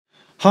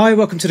Hi,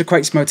 welcome to the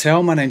Crates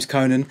Motel. My name's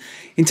Conan.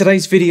 In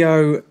today's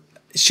video,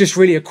 it's just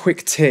really a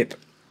quick tip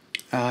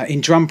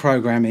in drum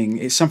programming.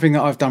 It's something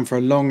that I've done for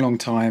a long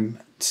time,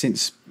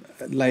 since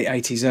late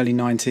 80s, early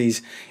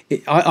 90s.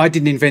 I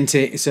didn't invent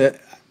it. It's an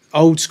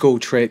old school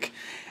trick,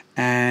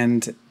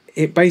 and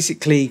it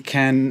basically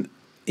can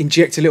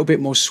inject a little bit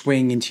more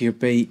swing into your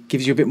beat,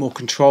 gives you a bit more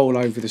control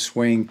over the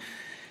swing,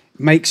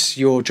 makes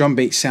your drum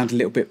beat sound a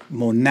little bit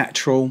more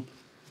natural.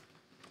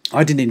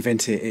 I didn't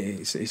invent it.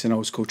 It's an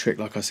old school trick,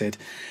 like I said.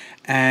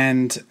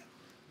 And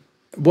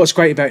what's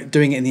great about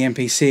doing it in the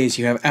MPC is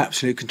you have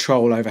absolute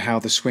control over how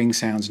the swing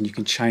sounds, and you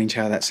can change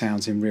how that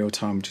sounds in real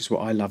time, which is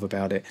what I love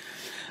about it.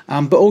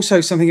 But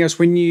also something else,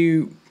 when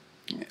you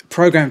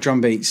program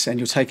drum beats and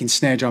you're taking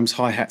snare drums,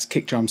 hi-hats,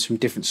 kick drums from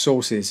different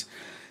sources,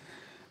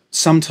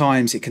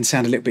 sometimes it can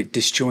sound a little bit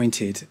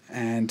disjointed,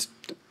 and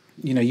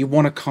you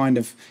want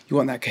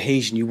that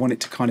cohesion. You want it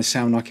to kind of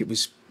sound like it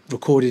was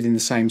recorded in the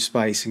same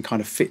space and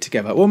kind of fit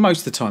together. Well, most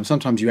of the time.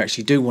 Sometimes you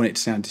actually do want it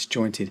to sound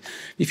disjointed.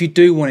 If you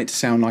do want it to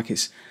sound like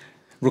it's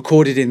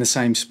recorded in the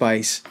same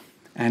space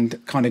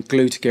and kind of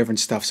glued together and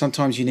stuff,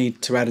 sometimes you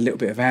need to add a little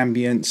bit of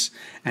ambience,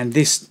 and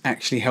this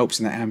actually helps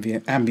in that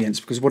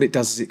ambience, because what it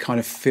does is it kind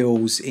of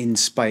fills in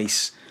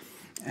space.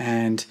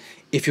 And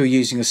if you're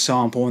using a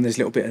sample and there's a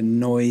little bit of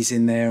noise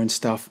in there and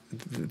stuff,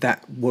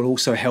 that will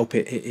also help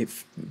it.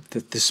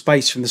 The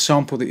space from the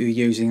sample that you're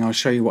using, I'll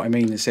show you what I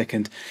mean in a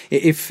second,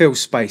 it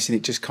fills space, and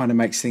it just kind of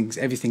makes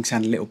everything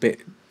sound a little bit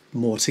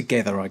more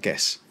together, I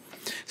guess.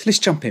 So let's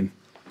jump in.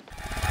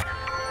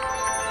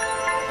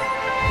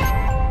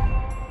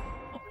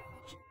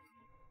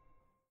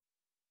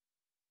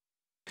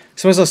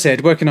 So as I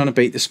said, working on a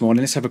beat this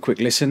morning. Let's have a quick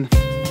listen.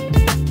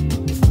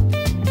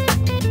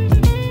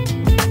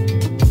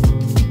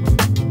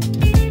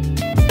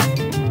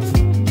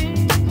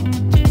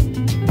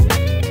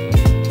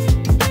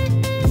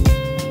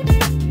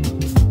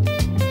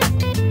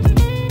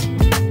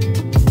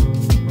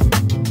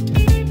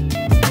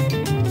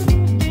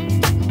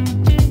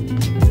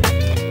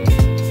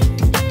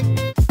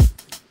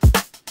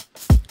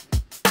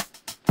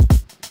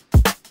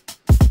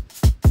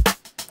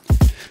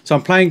 So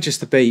I'm playing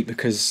just the beat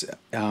because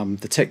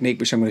the technique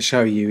which I'm going to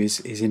show you is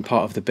in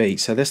part of the beat.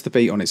 So that's the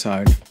beat on its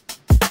own.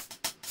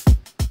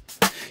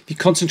 If you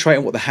concentrate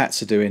on what the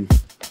hats are doing,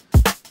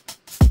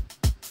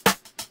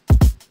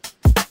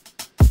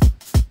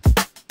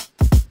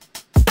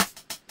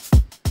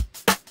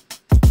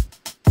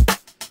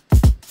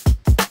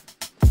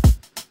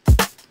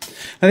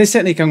 now this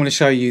technique I'm going to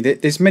show you,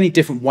 that there's many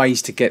different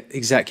ways to get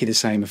exactly the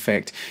same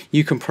effect.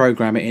 You can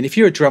program it in. If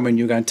you're a drummer and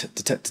you're going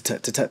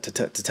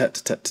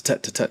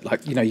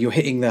like, you're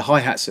hitting the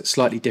hi-hats at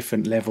slightly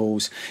different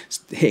levels,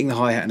 hitting the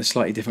hi-hat in a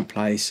slightly different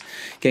place,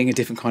 getting a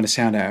different kind of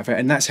sound out of it,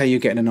 and that's how you're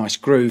getting a nice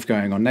groove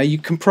going on. Now you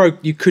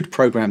could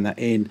program that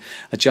in,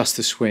 adjust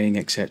the swing,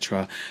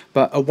 etc.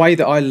 But a way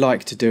that I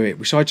like to do it,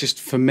 which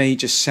for me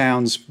just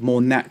sounds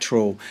more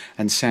natural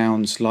and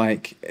sounds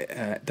like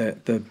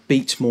the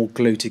beats more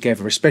glued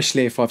together,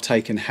 especially if I've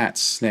taken hats,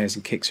 snares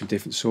and kicks from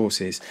different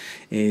sources,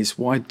 is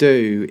what I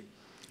do.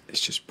 Let's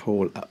just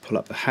pull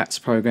up the hats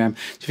program.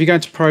 So if you go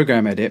into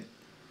program edit,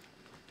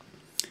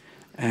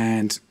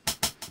 and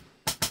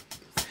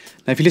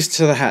now if you listen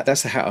to the hat,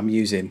 that's the hat I'm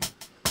using,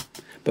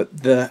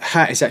 but the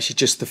hat is actually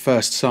just the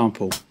first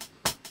sample.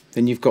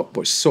 Then you've got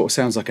what sort of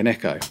sounds like an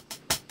echo.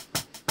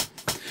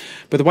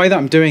 But the way that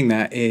I'm doing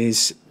that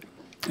is,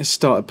 let's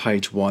start at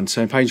page 1.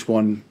 So in page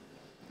 1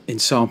 in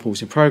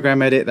samples in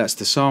program edit, that's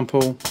the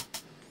sample.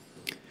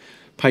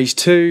 Page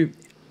 2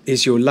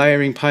 is your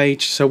layering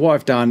page. So what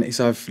I've done is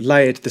I've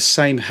layered the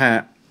same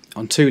hat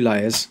on 2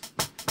 layers.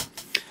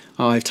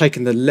 I've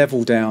taken the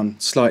level down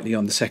slightly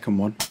on the second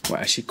one,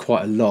 well actually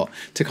quite a lot,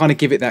 to kind of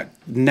give it that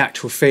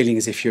natural feeling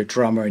as if you're a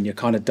drummer and you're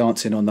kind of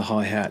dancing on the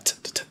hi-hat.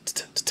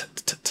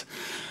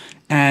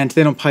 And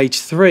then on page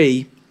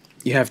 3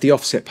 you have the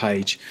offset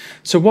page.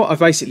 So what I've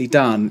basically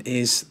done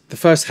is the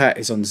first hat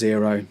is on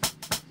 0,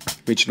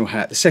 original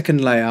hat. The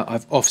second layer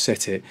I've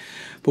offset it.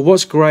 But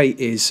what's great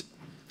is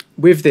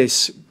with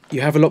this,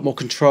 you have a lot more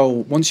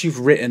control. Once you've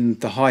written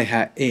the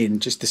hi-hat in,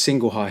 just the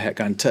single hi-hat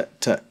going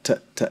tut tut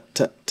tut tut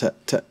tut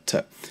tut tut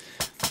tut.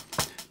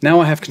 Now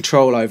I have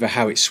control over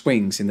how it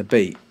swings in the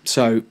beat.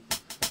 So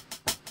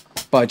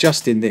by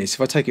adjusting this,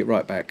 if I take it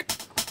right back,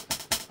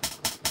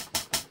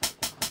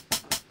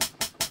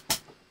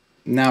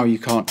 now you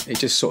can't, it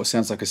just sort of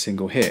sounds like a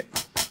single hit.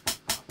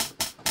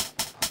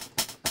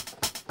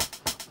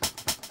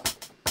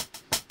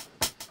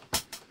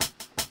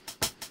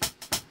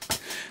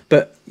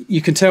 But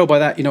you can tell by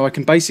that, I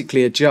can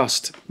basically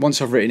adjust,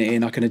 once I've written it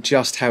in, I can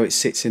adjust how it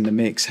sits in the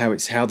mix,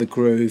 how the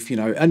groove,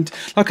 and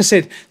like I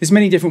said, there's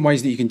many different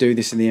ways that you can do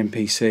this in the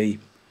MPC.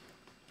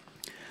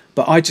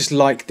 But I just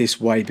like this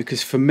way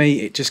because for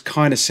me it just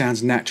kind of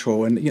sounds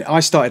natural. And I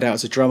started out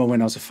as a drummer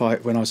when I was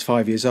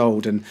 5 years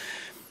old, and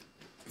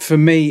for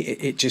me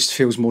it just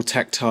feels more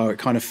tactile. It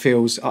kind of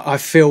feels, I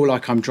feel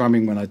like I'm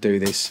drumming when I do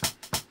this.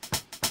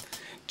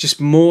 just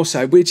more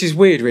so, which is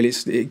weird really,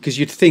 because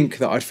you'd think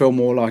that I'd feel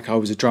more like I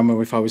was a drummer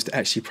if I was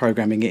actually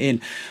programming it in.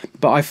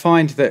 But I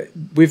find that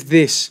with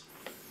this,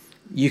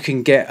 you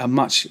can get a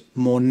much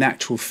more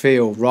natural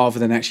feel rather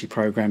than actually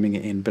programming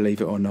it in,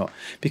 believe it or not.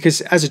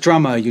 Because as a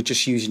drummer, you're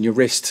just using your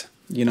wrist,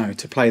 you know,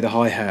 to play the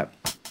hi-hat.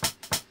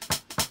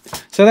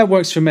 So that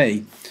works for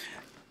me.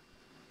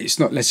 It's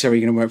not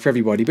necessarily going to work for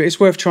everybody, but it's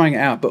worth trying it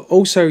out. But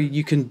also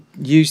you can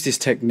use this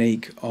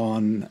technique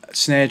on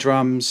snare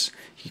drums,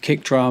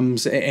 kick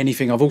drums,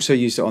 anything. I've also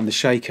used it on the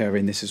shaker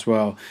in this as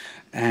well.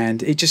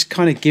 And it just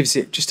kind of gives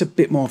it just a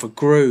bit more of a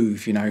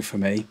groove, you know, for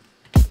me.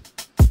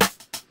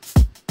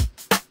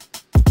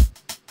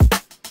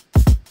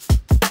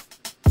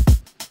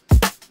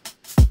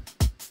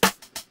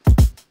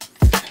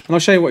 And I'll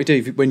show you what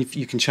you do when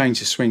you can change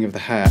the swing of the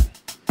hat.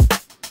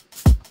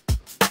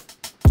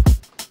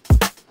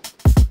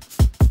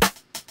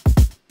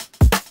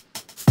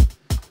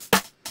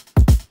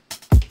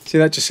 See,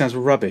 that just sounds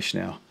rubbish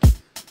now.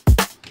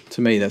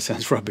 To me, that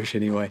sounds rubbish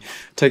anyway.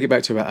 Take it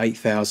back to about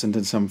 8,000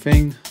 and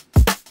something.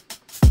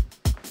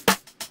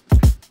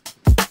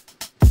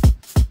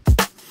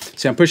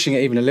 See, I'm pushing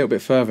it even a little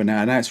bit further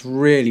now, and now it's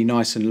really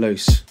nice and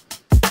loose.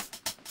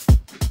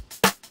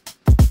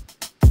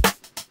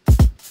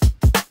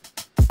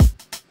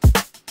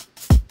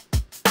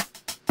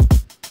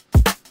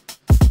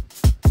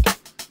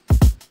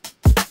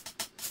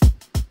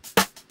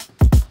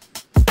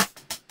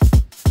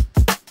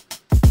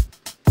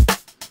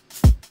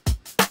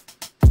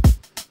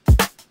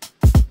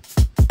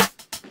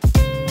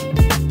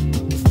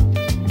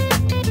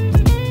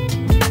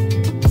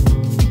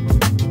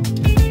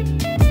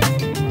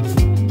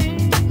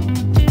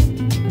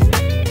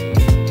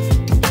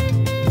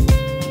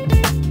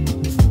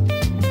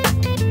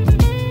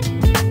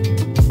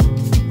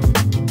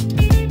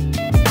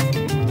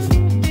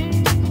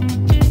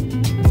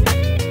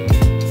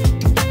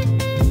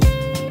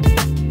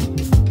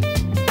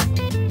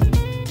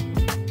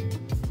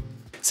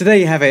 So there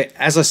you have it.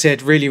 As I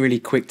said, really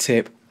quick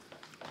tip.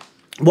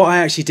 What I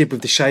actually did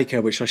with the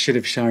shaker, which I should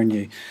have shown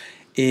you,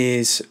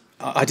 is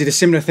I did a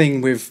similar thing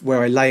with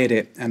where I layered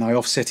it and I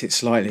offset it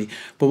slightly.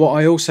 But what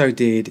I also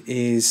did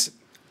is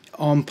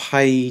on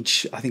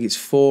page, I think it's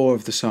 4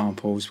 of the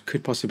samples,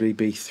 could possibly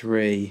be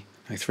 3.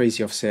 No, 3 is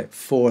the offset.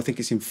 4, I think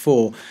it's in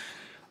 4.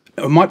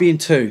 It might be in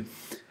 2.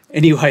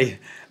 Anyway,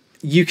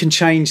 you can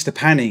change the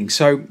panning.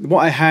 So what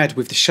I had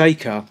with the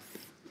shaker,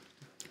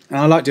 and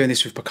I like doing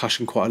this with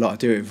percussion quite a lot, I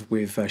do it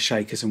with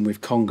shakers and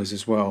with congas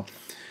as well,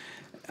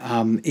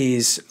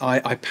 is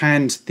I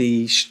panned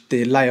the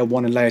layer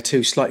 1 and layer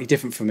 2 slightly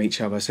different from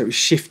each other, so it was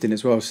shifting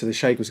as well, so the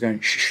shaker was going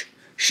shh,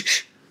 shh,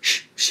 shh,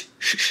 shh, shh,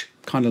 shh,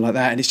 kind of like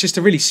that. And it's just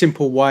a really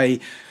simple way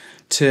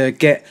to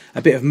get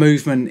a bit of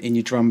movement in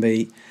your drum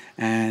beat.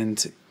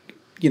 And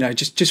you know,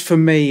 just for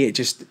me, it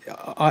just,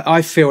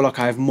 I feel like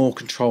I have more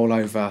control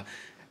over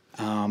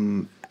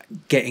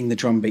getting the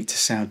drum beat to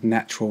sound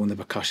natural and the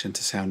percussion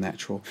to sound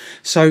natural.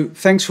 So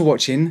thanks for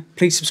watching.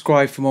 Please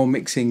subscribe for more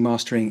mixing,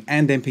 mastering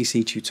and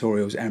MPC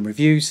tutorials and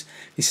reviews.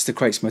 This is the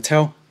Crates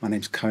Motel. My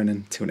name's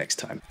Conan. Till next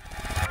time.